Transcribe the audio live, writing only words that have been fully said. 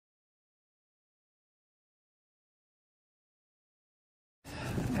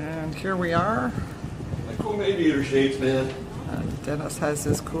And here we are. My cool aviator shades, man. Dennis has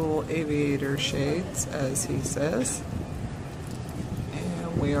his cool aviator shades, as he says.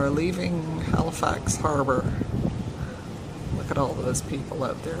 And we are leaving Halifax Harbor. Look at all those people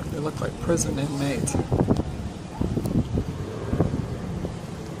out there. They look like prison inmates.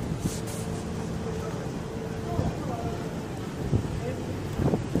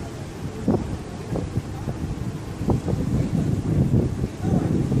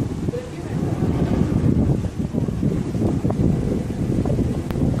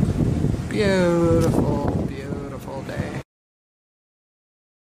 Beautiful, beautiful day.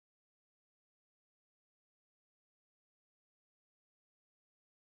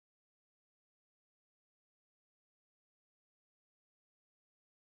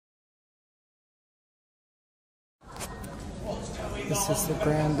 This is the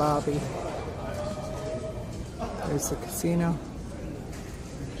Grand Lobby. There's the casino.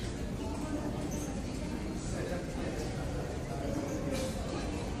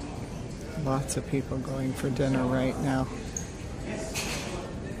 Lots of people going for dinner right now.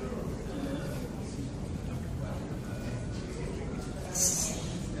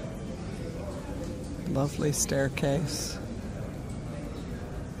 Lovely staircase.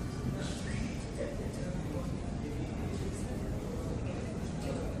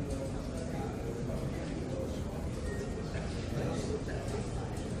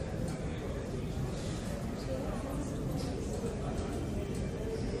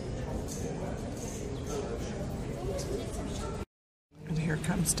 And here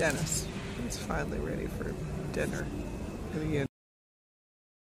comes Dennis. He's finally ready for dinner.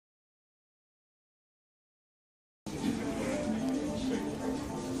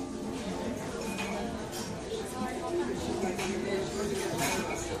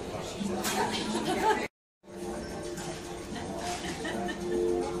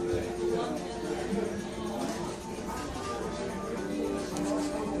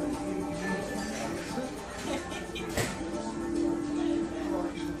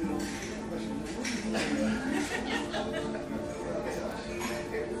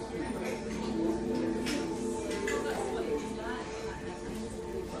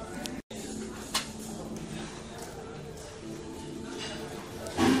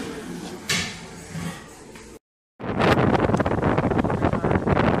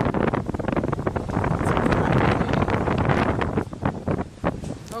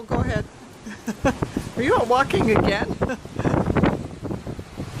 Oh, go ahead. Are you out walking again? Yeah,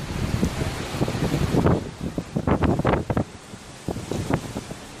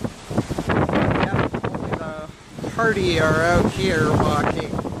 only the hardy are out here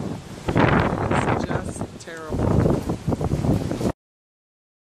walking. It's just terrible.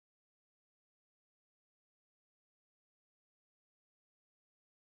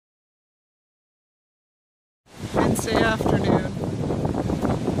 Wednesday afternoon.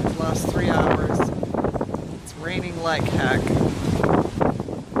 Last 3 hours. It's raining like heck.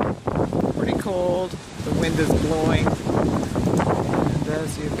 Pretty cold. The wind is blowing. And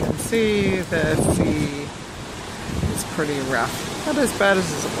as you can see, the sea is pretty rough. Not as bad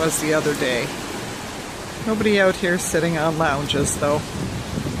as it was the other day. Nobody out here sitting on lounges though.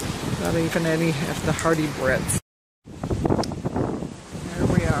 Not even any of the hardy Brits. There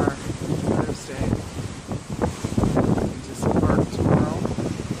we are. Thursday. Disembark tomorrow.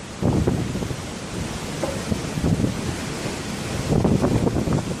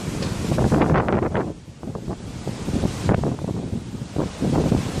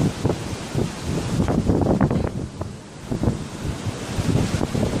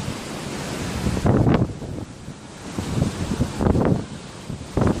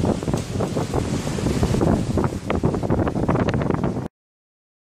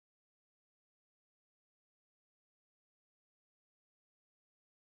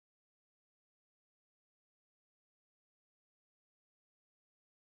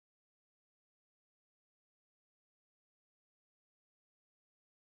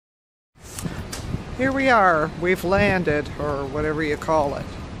 Here we are. We've landed, or whatever you call it.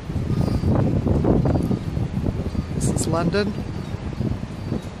 This is London.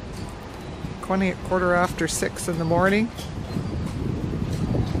 6:15 in the morning.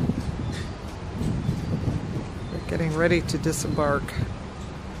 We're getting ready to disembark.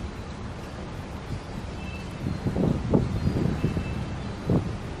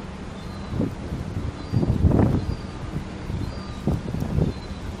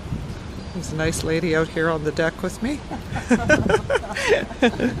 There's a nice lady out here on the deck with me.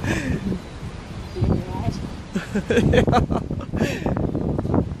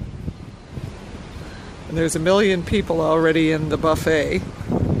 And there's a million people already in the buffet.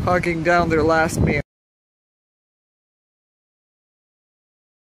 hogging down their last meal.